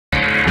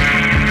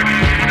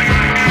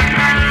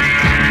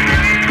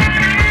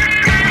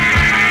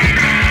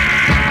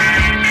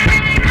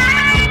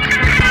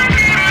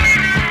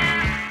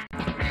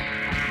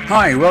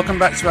Hi, welcome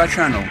back to our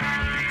channel.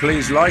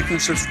 Please like and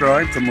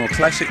subscribe for more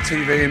classic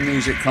TV and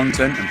music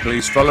content, and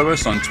please follow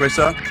us on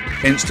Twitter,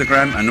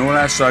 Instagram and all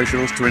our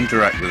socials to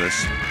interact with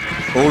us.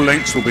 All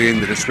links will be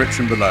in the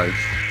description below.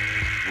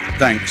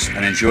 Thanks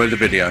and enjoy the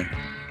video.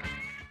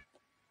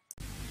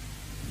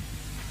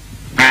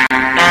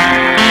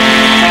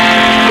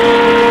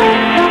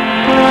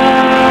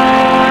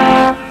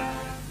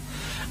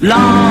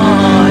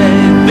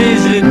 Life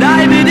is the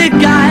name of the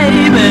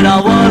game, and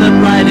I want to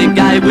play the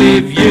game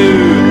with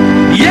you.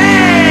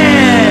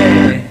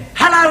 Yeah!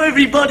 Hello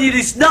everybody,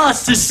 it's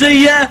nice to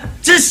see ya.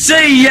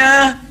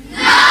 Nice!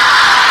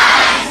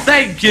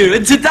 Thank you.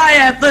 And today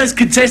our first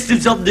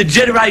contestants on the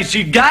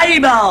Generation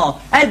Game are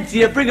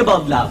Anthea, bring them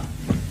on, love.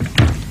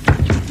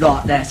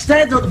 Right, now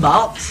stand on the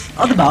marks,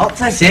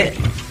 that's it.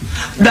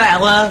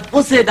 Now,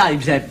 what's their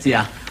names,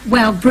 Anthea?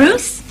 Well,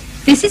 Bruce,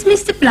 this is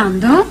Mr.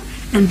 Blundell,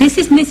 and this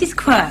is Mrs.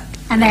 Quirke,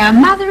 and they are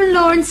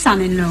mother-in-law and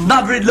son-in-law.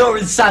 Mother-in-law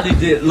and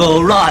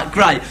son-in-law, right,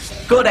 great.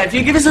 Go on, if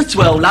you give us a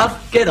 12, love,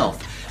 get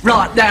off.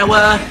 Right,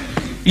 now,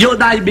 your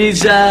name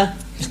is,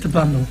 Mr.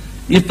 Blundell.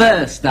 Your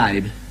first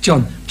name?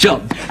 John.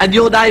 John. And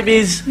your name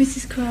is?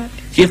 Mrs. Quirke.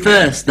 Your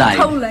first name?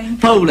 Pauline.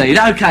 Pauline,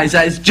 okay, so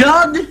it's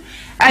John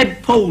and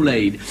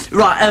Pauline.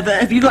 Right,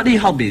 have you got any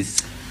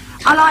hobbies?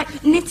 I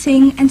like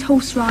knitting and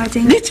horse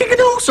riding. Knitting and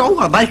horse? Oh,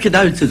 I'll make a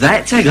note of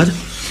that. Hang on.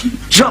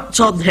 Dropped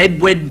on head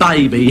when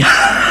baby.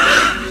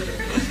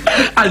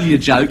 Only a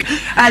joke.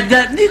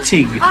 And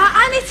knitting.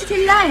 I knitted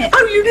him there.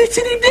 Oh, you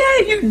knitted him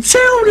there? You can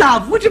tell,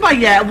 love. What do you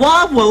make out?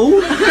 Wire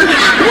wool?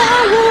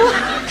 Wire wool?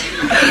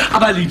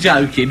 I'm only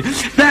joking.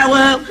 Now,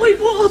 what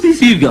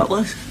hobbies you got?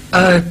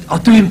 I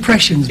do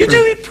impressions. You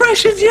do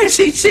impressions? Yes,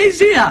 it says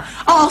here.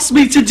 Ask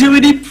me to do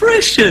an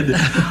impression.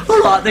 All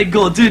right, then,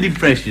 go on, do an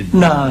impression.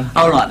 No.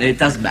 All right, then, it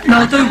doesn't matter.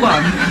 No, do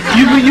one.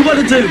 You want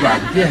to do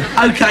one?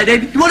 Yeah. Okay,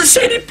 then. You want to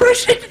see an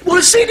impression?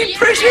 Want to see an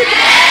impression?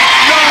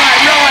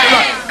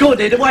 Right. Go on,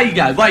 then. Away you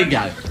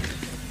go.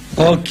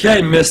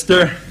 Okay,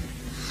 mister.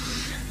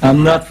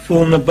 I'm not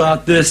fooling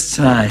about this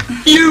time.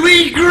 You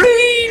eat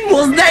green.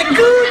 Wasn't that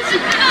good?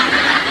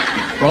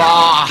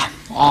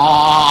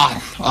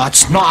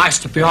 It's nice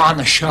to be on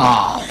the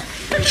show.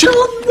 John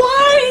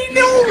Wayne.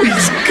 Oh,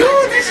 he's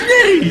good, isn't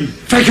he?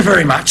 Thank you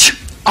very much.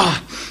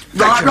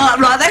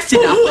 Right, that's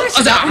enough.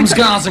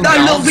 Girls and No,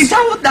 girls. look, we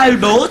don't want no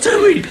more,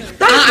 do we?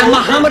 I'm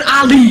Muhammad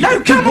Ali. No,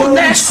 come on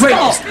now,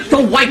 stop.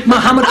 The white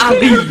Muhammad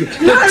Ali.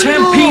 The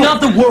champion of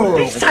the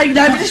world. He's taking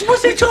over this.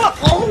 What's he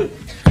talking?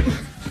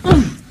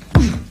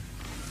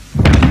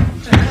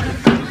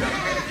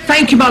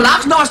 Thank you, my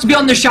love. Nice to be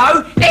on the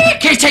show.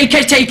 Kitty.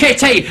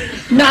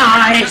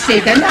 Nice.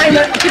 Give us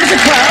a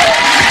twirl.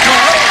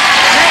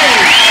 Hey,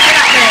 get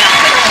up there.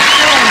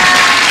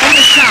 On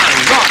the show.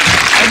 Right.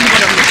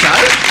 Everybody on the show.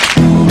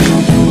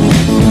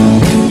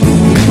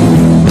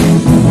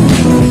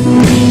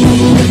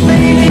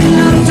 Feeling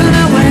low, don't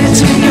know where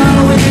to go.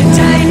 With the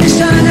day is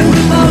kind of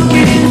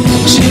provoking.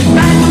 Sit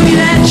back,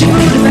 relax, you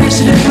put the face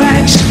to the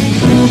cracks.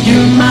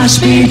 You must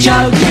be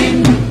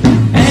joking.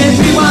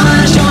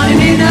 Everyone's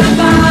joining in the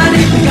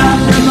party. We got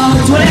the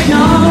most, we'll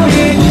ignore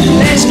it.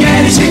 Let's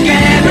get it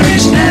together,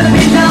 it's never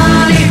been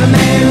done. Even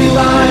Mary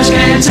Waters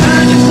can't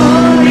turn you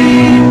for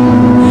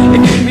it.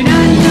 If you've been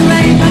under the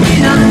rain,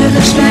 hanging under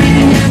the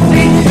strain, and your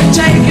feet are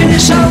taking a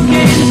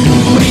soaking,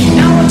 we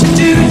know what to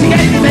do to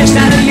get the best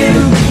out of you.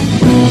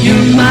 You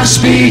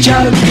must be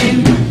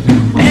joking.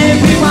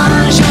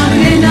 Everyone's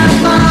joining in the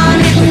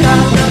party. We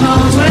got the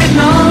most, we'll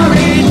ignore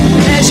it.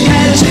 Let's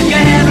get it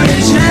together,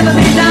 it's never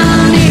been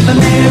done. Even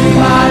Mary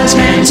Waters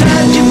can't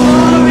touch you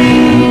for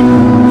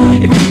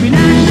it. If you've been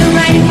under the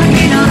rain,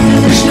 hanging under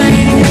the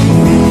strain,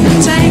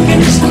 and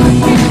taking a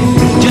soaking,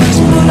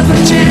 just pull up a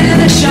chair,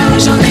 the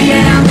show's on the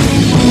air.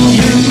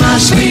 You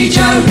must be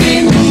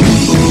joking.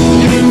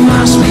 You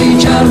must be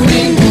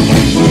joking.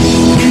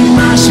 You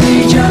must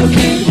be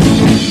joking.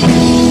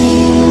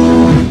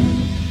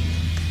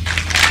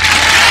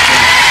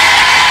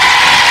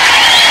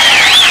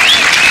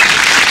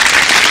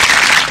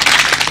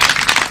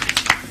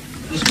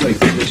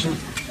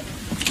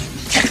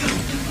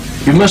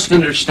 You must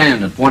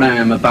understand that what I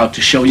am about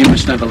to show you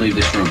must never leave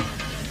this room.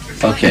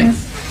 Okay.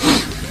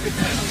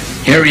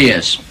 Here he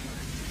is.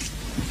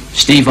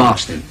 Steve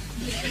Austin.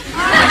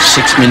 My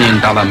 $6 million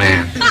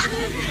man.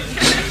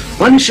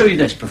 Let me show you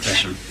this,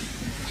 Professor.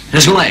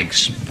 His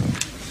legs.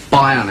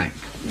 Bionic.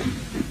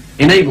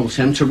 Enables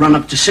him to run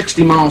up to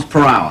 60 miles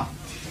per hour.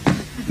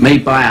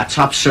 Made by our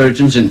top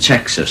surgeons in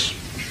Texas.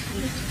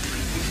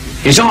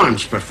 His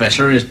arms,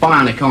 Professor, his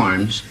bionic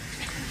arms,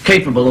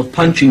 capable of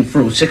punching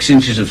through 6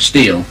 inches of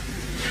steel,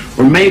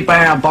 were made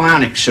by our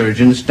bionic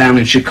surgeons down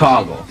in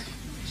Chicago.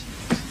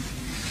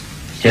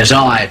 His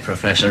eye,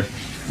 Professor,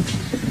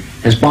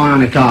 his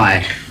bionic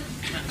eye,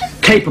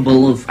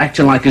 capable of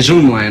acting like a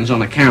zoom lens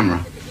on a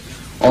camera,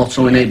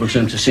 also enables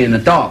him to see in the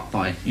dark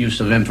by use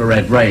of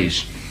infrared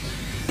rays,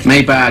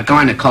 made by our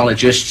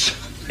gynecologists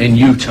in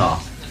Utah.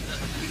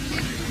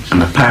 And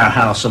the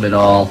powerhouse of it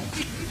all,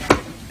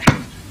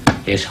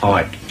 his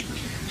heart.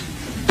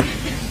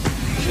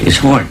 His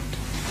heart.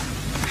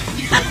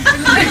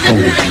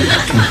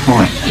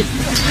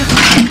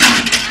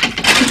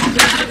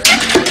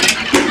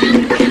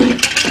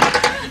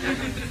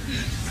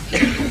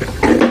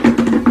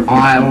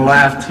 I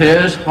left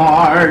his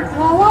heart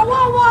Wah, wah,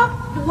 wah, wah.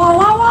 Wah,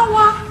 wah, wah,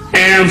 wah.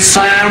 in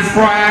San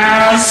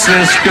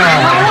Francisco.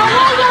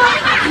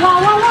 Wah,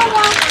 wah, wah,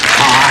 wah.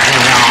 High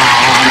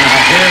on a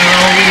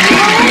hill,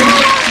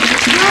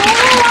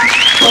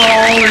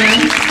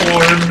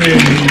 calling for me.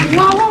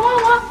 Wah, wah, wah,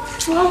 wah.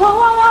 Wah, wah,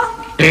 wah,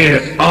 wah.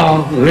 In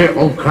a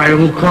little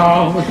cradle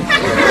car.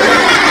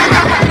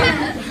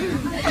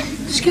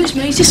 Excuse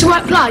me, is this the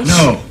right place?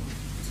 No.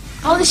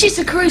 Oh, this is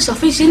the cruise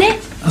office, isn't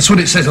it? That's what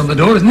it says on the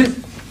door, isn't it?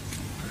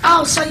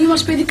 Oh, so you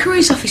must be the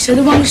cruise officer,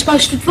 the one who's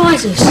supposed to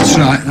advise us. That's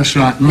right, that's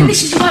right. Then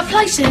this is the right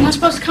place then, I'm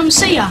supposed to come and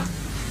see you.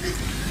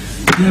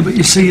 Yeah, but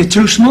you see, you're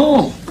too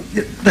small.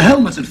 The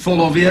helmet would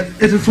fall over your...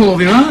 It'd fall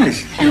over your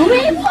eyes.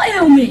 Helmet? What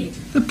helmet?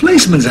 The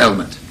policeman's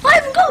helmet. I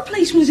haven't got a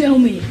policeman's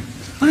helmet.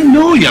 I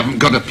know you haven't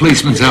got a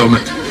policeman's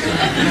helmet.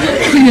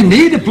 But you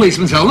need a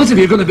policeman's helmet if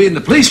you're going to be in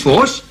the police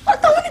force. I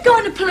don't want to go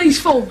in the police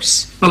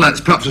force. Well, that's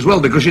perhaps as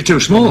well because you're too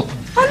small.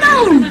 I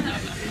know.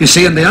 You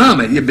see, in the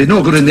army, you'd be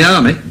no good in the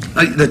army.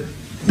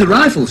 The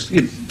rifles,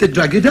 they'd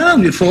drag you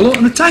down. You'd fall out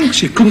on the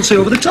tanks. You couldn't see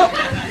over the top.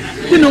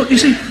 You know, you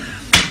see,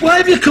 why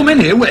have you come in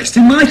here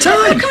wasting my How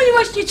time? come you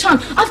wasting your time?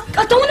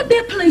 I don't want to be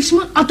a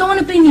policeman. I don't want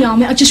to be in the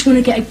army. I just want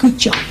to get a good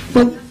job.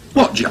 Well,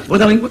 what job?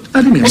 What, I mean, what,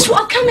 how do you mean? That's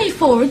what I come here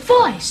for.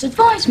 Advice.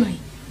 Advise me.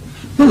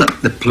 Well,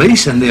 the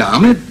police and the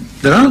army,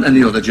 there aren't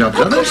any other jobs,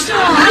 are Of there? course there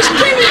are. There's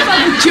plenty of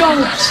other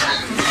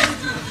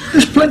jobs.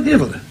 There's plenty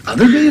of other. Are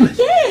there really?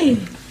 Yeah.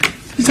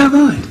 Is that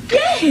right?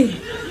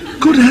 Yeah.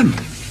 Good heaven.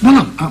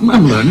 Well,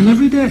 I'm learning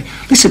every day.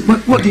 Listen,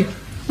 what do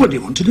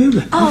you want to do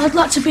then? Oh, I'd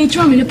like to be a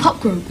drummer in a pop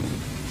group.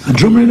 A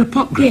drummer in a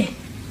pop group? Yeah.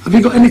 Have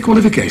you got any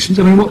qualifications?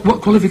 I mean,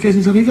 what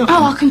qualifications have you got?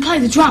 Oh, I can play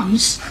the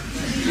drums.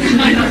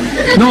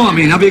 No, I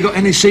mean, have you got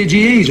any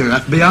CGEs or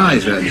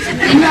FBIs or anything?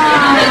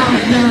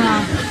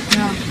 No.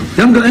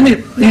 You haven't got any...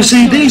 You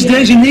see, these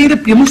days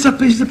you must have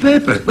pieces of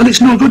paper. Well, it's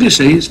no good, you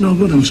see. It's no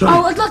good, I'm sorry.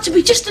 Oh, I'd like to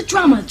be just a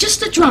drummer.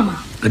 Just a drummer.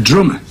 A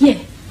drummer? Yeah,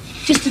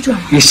 just a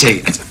drummer. You see,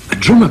 it's a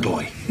drummer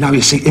boy. Now,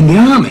 you see, in the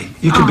army,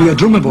 you could be a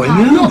drummer boy in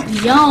the Not army.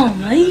 the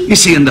army. You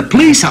see, in the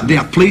police, they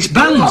have police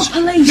bands. Not a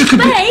police You could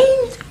be-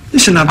 band.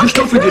 Listen, I've just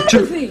I've offered you heard two.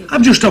 of it.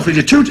 I've just offered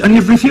you two, and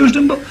you've refused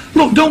them. But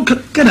look, don't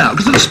get out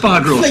because it's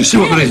spar gross. You see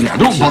what there is now.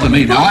 Don't bother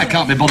me now. I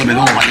can't be bothered with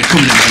all that. You're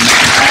coming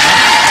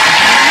in.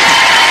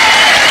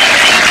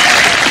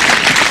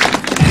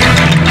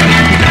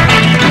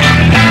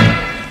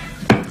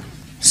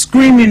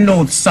 Screaming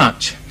Lord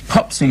Such,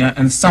 pop singer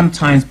and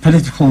sometimes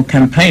political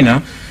campaigner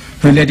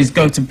who led his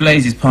Go to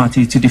Blazes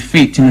party to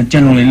defeat in a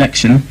general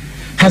election,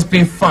 has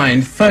been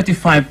fined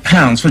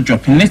 £35 for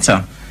dropping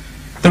litter.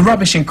 The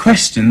rubbish in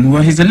question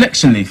were his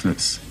election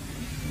leaflets.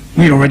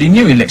 We already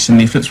knew election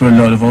leaflets were a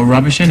load of old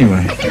rubbish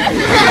anyway. Come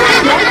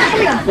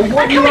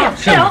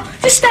here.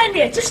 Just stand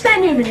here. Just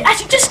stand here a minute.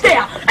 Actually, just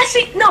there. That's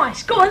it.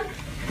 Nice. Go on.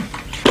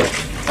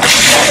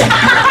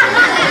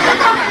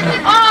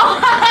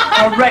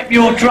 I'll wrap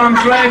your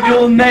drums round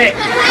your neck.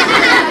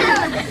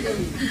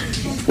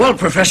 Well,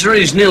 Professor,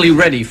 he's nearly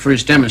ready for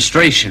his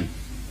demonstration.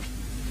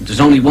 There's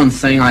only one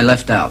thing I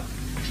left out.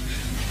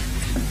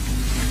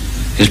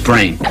 His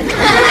brain.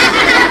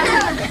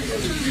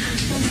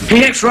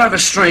 He acts rather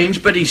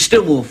strange, but he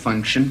still will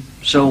function,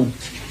 so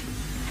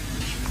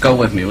go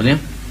with me, will you?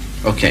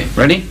 Okay,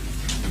 ready?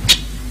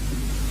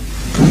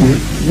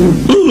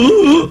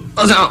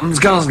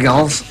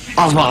 Girls,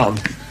 Oswald.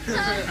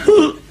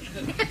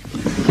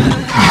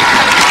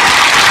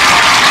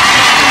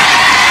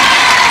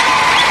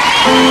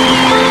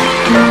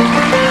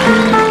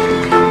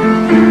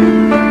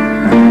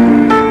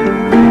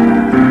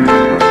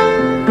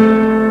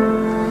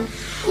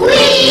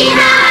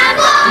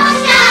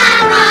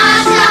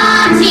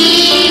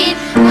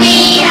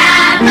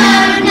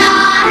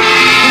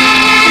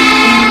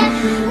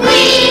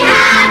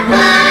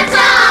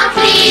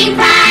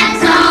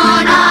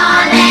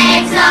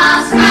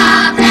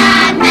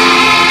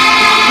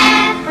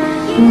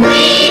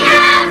 We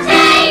have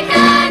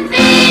taken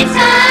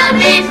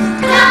vitamins,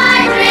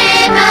 tied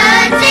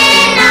ribbons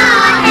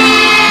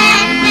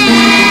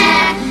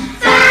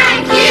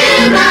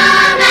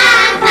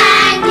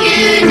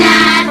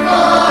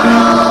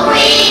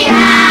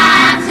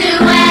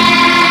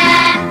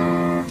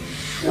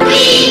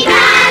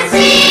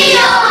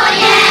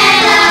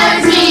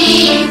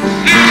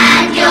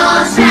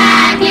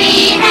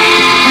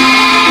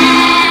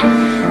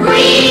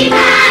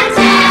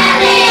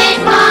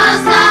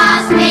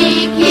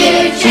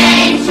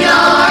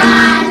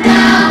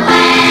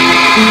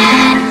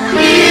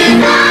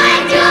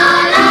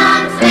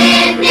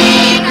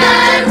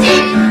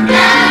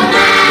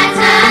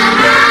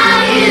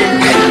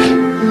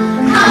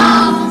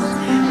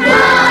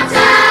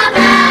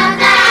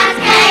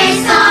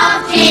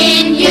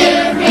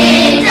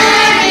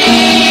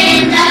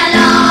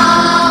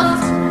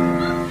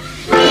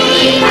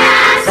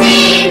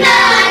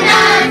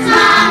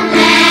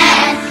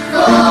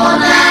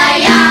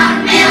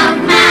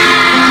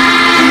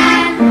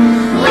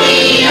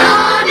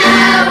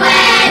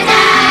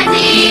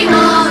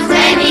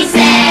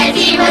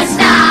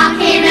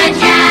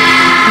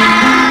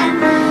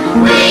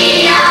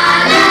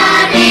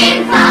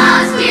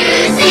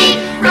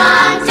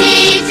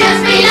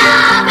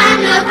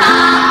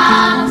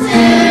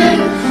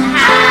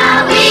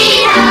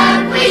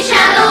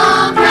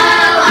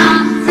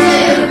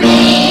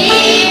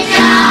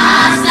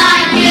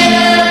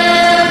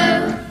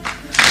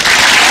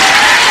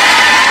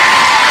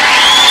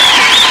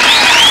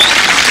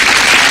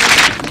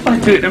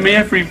do it to me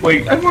every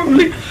week. They won't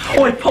leave.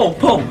 Oi, Paul,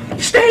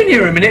 stand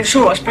here a minute. It's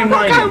all right, it's been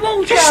raining.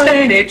 Just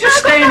stand here, just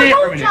stand here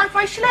for a minute.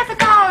 I should never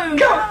go.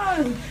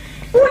 Go.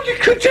 Well, you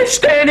could just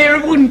stand here,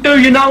 it wouldn't do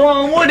you no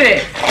harm, would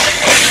it?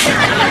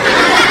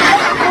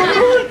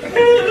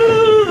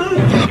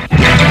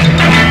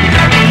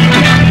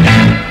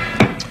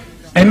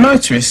 A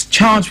motorist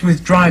charged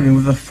with driving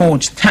with a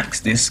forged tax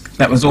disc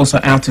that was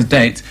also out of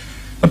date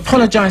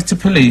apologised to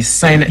police,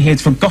 saying that he had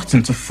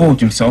forgotten to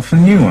forge himself a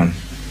new one.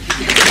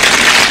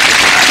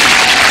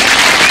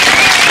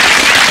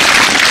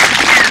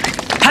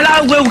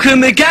 Hello,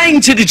 welcome again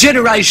to the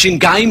Generation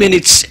Game, and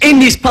it's in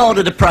this part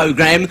of the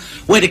programme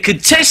where the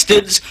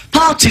contestants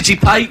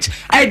participate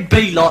and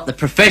be like the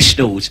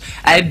professionals.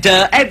 And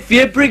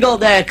Anthea, bring on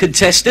their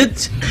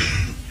contestants.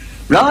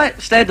 Right,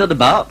 stand on the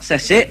marks,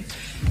 that's it.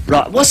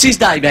 Right, what's his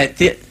name,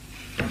 Anthea?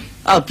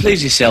 Oh,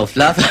 please yourself,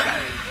 love.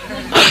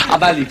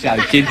 I'm only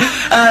joking.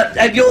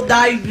 And your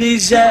name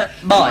is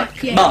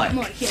Mike. Yeah,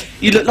 Mike. yeah.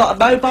 You look like a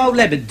mobile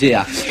lemon, dear.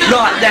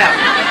 Right, now,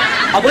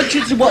 I want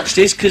you to watch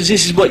this because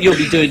this is what you'll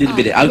be doing in a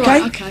minute,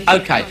 okay? Right,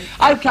 okay.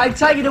 Okay,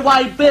 take it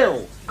away,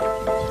 Bill. Now,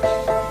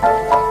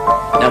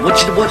 I want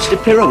you to watch the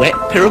pirouette.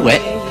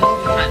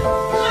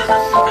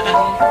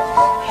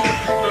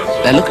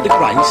 Now, look at the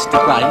grace,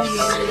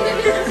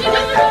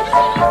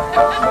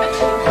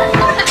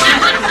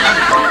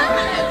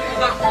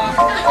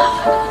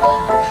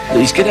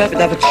 He's going to have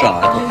another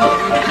try.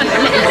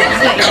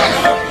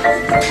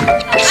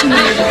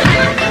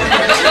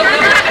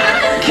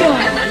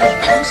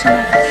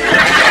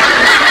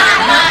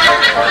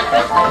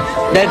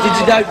 Now, did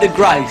you note the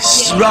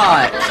grace?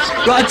 Right.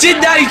 Right,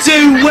 didn't they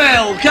do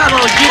well? Come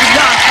on, give a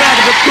nice round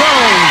of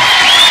applause.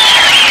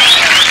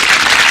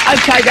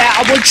 Okay, now,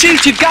 I want you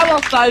to go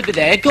off over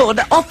there. Go on,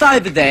 off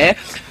over there.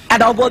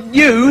 And I want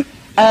you,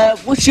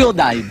 what's your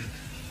name?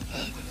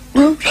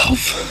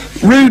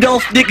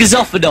 Rudolph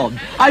Nickersophodon.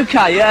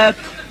 Okay,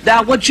 now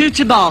I want you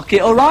to mark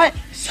it, alright?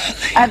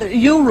 And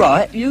you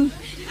alright? You're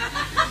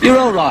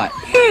alright?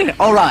 Yeah,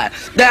 alright.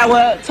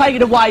 Now, take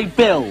it away,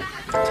 Bill.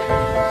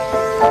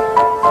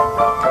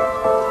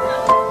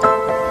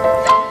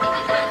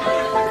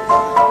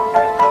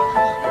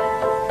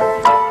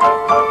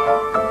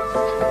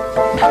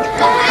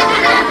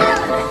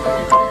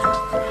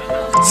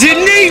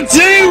 Didn't he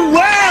do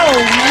well?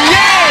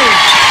 Yes!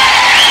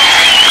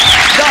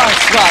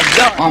 Nice one,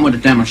 nice. On with the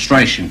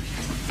demonstration.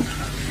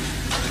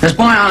 There's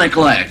bionic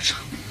legs.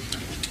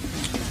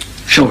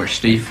 Show her,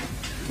 Steve.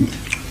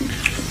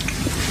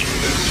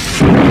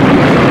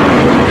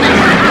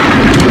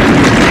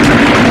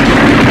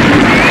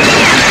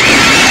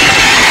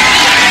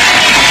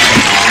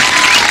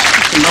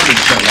 Another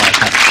show like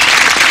that.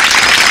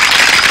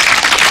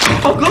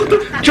 Oh, good.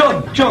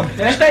 John,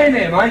 stay in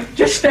there, mate.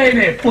 Just stay in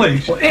there,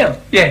 please. What, here?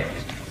 Yeah.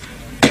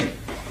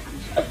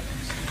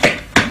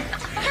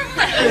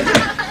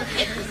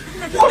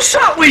 What's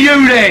up with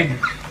you then?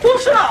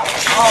 What's up?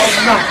 Oh,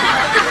 no.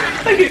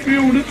 They get me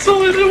all the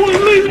time, they want to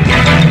leave.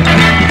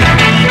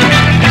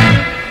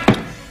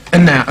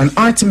 And now, an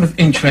item of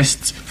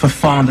interest for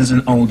fathers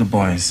and older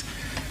boys.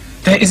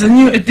 There is a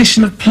new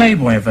edition of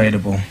Playboy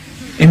available,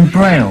 in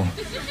Braille.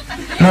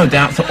 No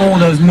doubt for all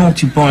those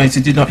naughty boys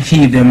who did not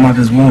heed their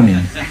mother's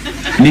warning.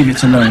 Leave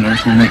it alone or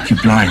it will make you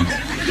blind.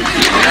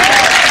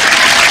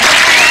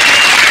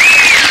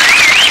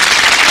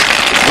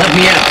 Let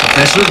me out,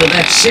 Professor, with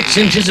that 6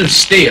 inches of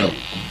steel.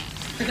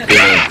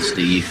 Good,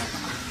 Steve.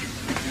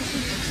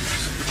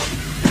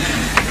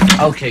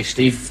 Okay,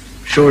 Steve.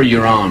 Show her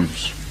your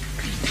arms.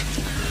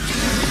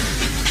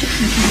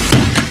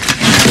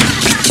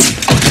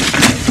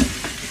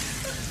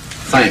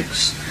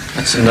 Thanks.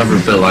 That's another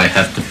bill I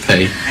have to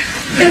pay.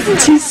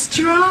 Isn't he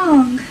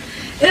strong?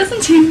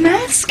 Isn't he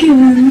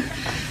masculine?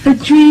 A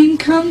dream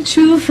come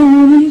true for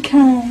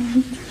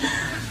womankind.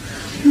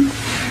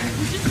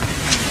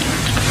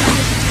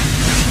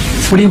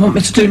 What do you want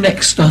me to do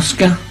next,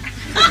 Oscar?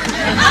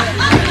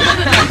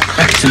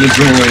 Back to the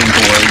drawing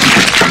board.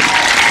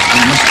 I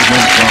must have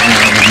went wrong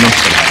and I was not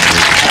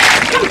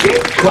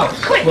Come,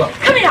 quick,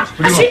 come here.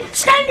 That's it.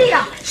 Stand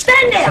here.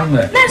 Stand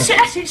there. That's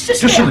it. It's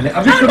just a minute.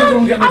 I've just got to go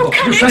and get my book.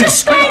 Come here. Just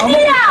stand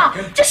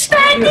here. Just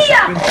stand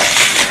here.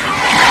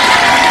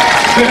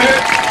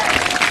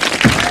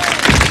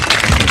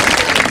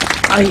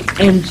 I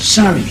am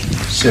sorry,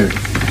 sir.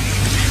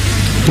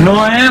 You know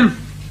I am?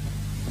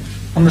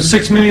 I'm the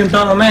 $6 million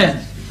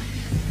man.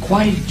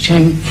 Kwai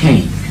Chang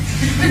Kane.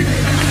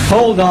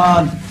 Hold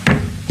on.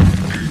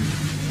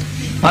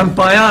 I'm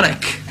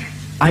bionic.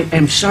 I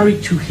am sorry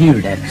to hear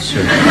that,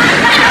 sir.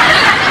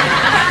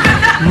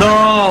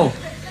 No.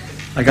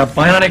 I got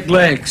bionic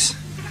legs,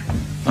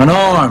 an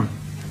arm,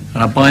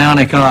 and a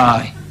bionic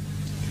eye.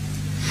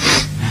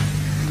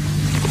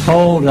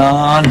 Hold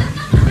on.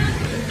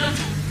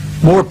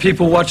 More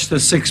people watch the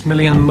 $6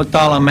 million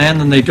man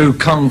than they do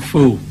Kung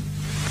Fu.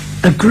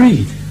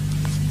 Agreed.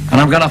 And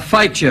I'm gonna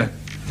fight you.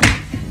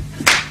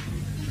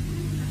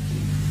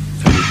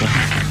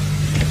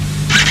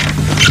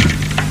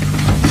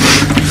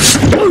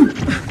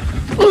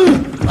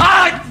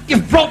 Ah!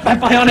 You've broke my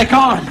bionic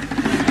arm!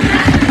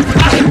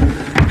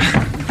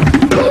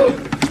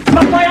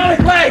 My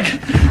bionic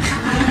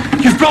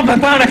leg! You've brought my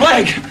bionic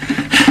leg!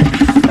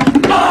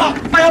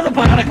 Oh, my other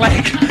bionic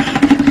leg!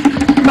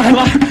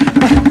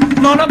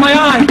 No, not my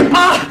eye!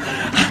 Ah!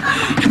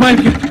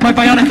 My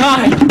bionic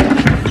eye!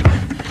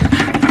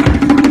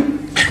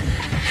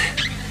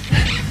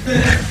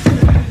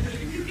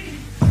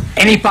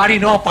 Anybody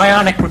know a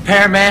bionic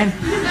repairman?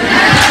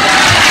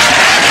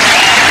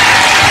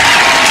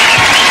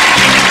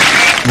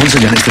 Once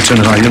again, it's the turn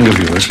of our younger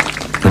viewers,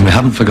 and we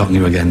haven't forgotten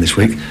you again this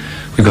week.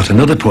 We've got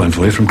another poem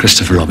for you from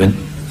Christopher Robin,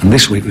 and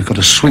this week we've got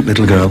a sweet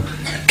little girl,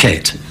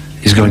 Kate,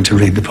 is going to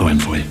read the poem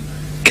for you.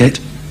 Kate?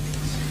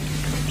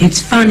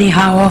 It's funny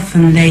how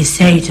often they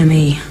say to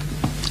me,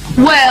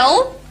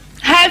 Well,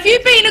 have you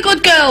been a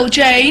good girl,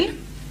 Jane?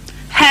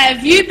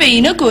 Have you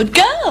been a good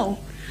girl?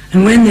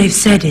 and when they've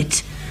said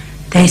it,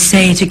 they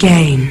say it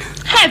again.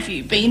 Have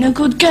you been a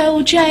good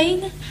girl,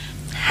 Jane?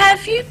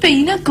 Have you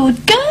been a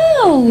good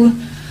girl?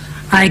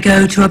 I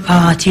go to a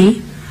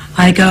party,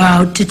 I go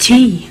out to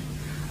tea,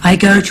 I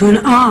go to an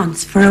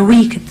aunt's for a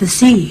week at the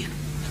sea.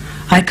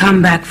 I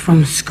come back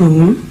from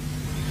school,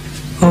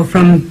 or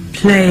from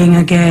playing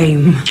a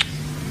game.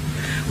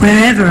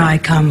 Wherever I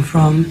come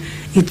from,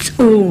 it's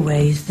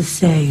always the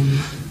same.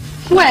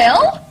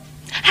 Well,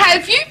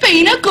 have you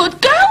been a good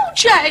girl,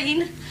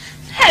 Jane?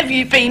 Have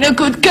you been a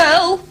good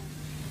girl?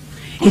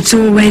 It's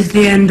always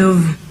the end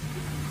of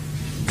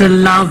the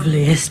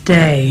loveliest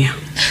day.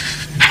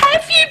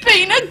 Have you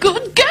been a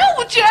good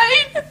girl,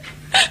 Jane?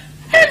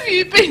 Have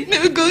you been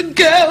a good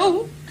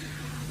girl?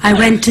 I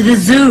went to the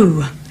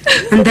zoo,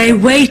 and they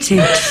waited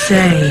to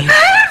say,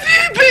 Have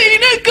you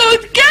been a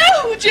good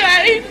girl,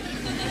 Jane?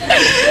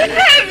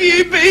 Have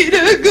you been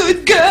a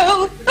good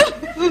girl?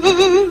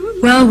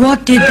 well,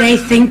 what did they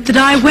think that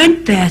I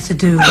went there to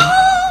do?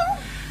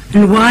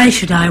 And why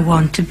should I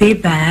want to be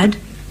bad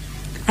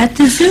at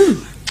the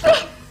zoo?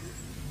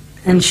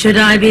 And should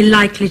I be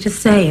likely to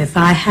say if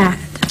I had?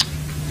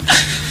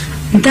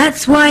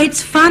 That's why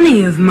it's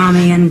funny of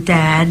Mummy and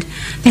Dad,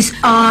 this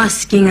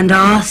asking and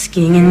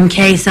asking in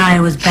case I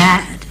was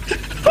bad.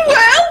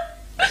 Well,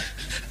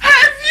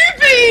 have you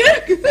been a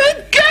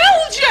good girl,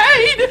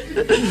 Jane?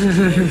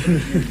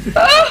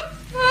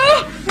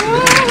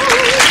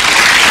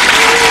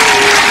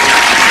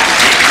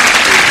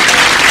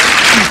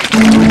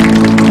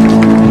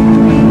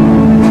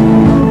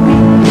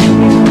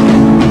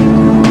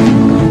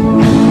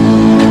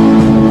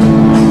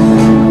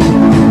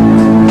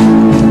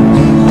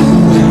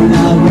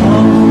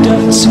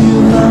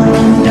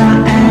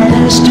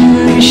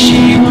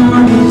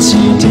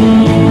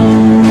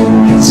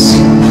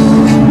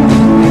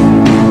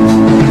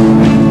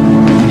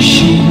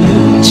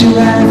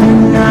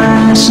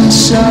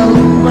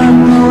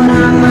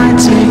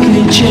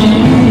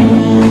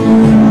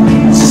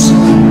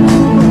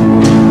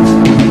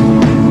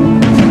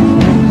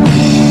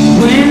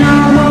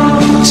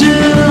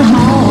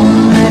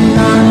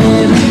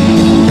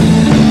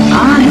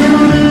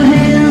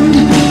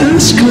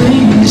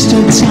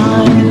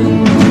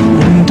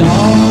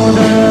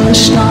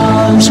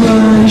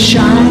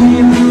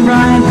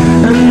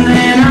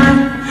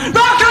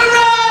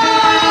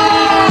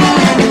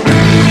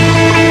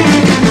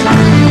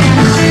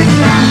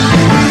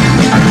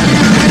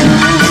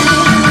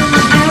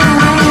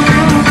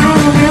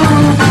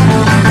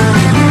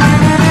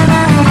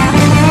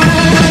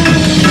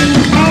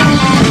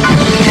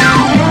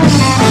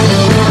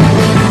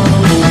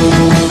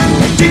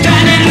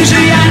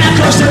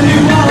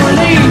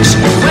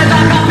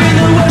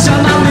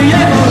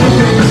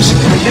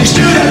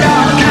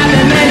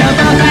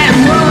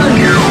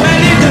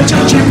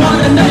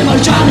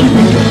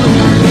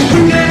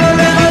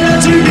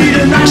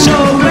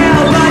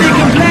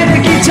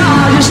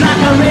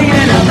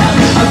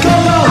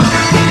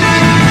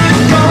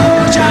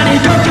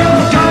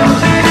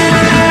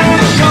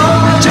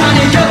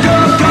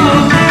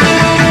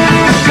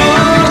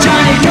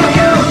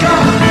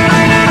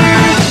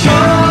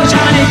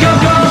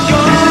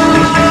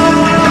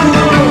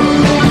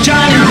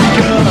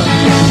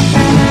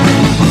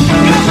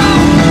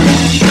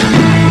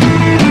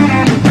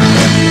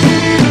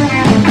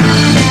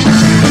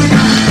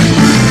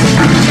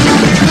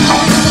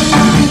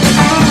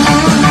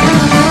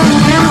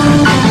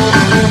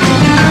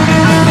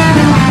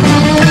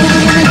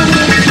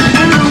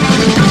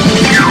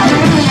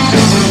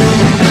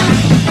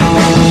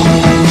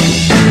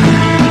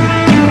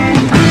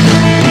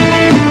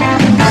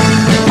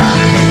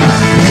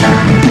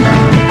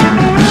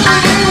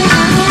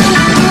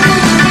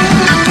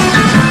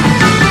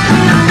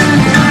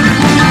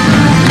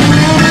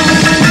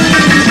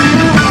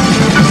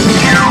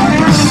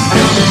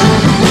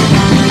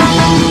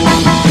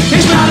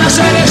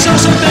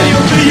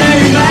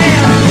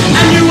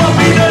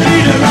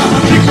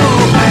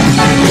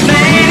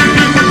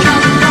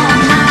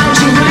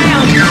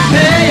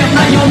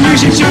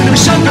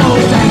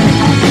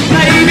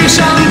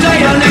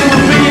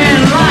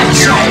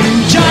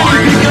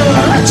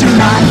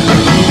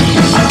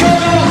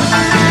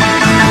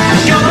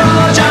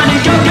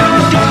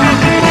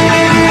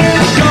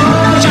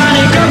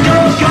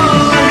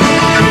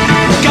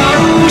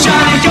 Go, Johnny,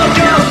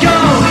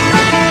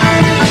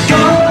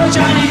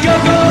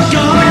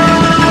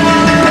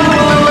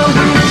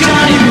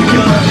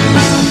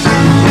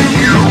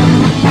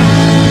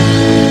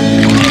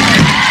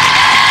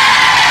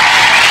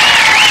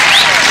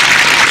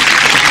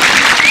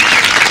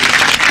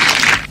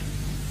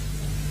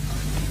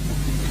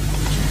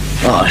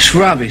 Oh, it's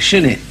rubbish,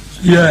 isn't it?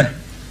 Yeah.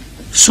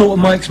 Sort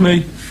of makes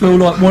me feel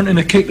like wanting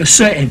to kick the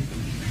setting.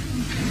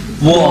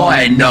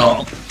 Why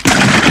not?